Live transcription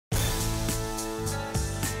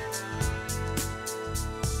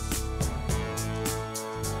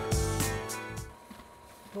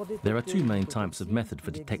There are two main types of method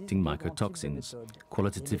for detecting mycotoxins.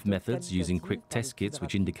 Qualitative methods using quick test kits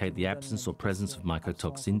which indicate the absence or presence of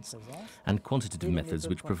mycotoxins, and quantitative methods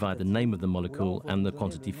which provide the name of the molecule and the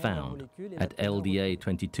quantity found. At LDA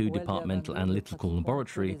 22 Departmental Analytical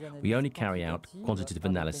Laboratory, we only carry out quantitative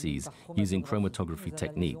analyses using chromatography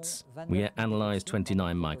techniques. We analyze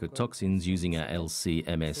 29 mycotoxins using our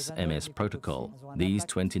LC-MS-MS protocol. These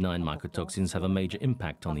 29 mycotoxins have a major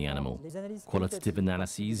impact on the animal. Qualitative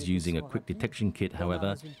analyses using a quick detection kit,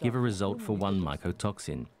 however, give a result for one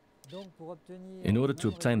mycotoxin. In order to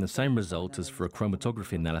obtain the same result as for a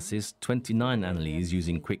chromatography analysis, 29 analyses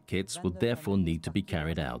using quick kits will therefore need to be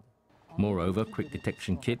carried out. Moreover, quick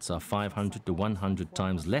detection kits are 500 to 100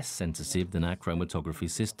 times less sensitive than our chromatography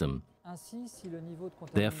system.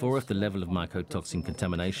 Therefore, if the level of mycotoxin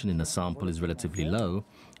contamination in a sample is relatively low,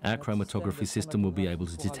 our chromatography system will be able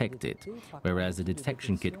to detect it, whereas the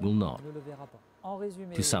detection kit will not.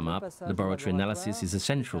 To sum up, laboratory analysis is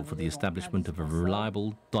essential for the establishment of a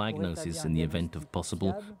reliable diagnosis in the event of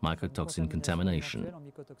possible mycotoxin contamination.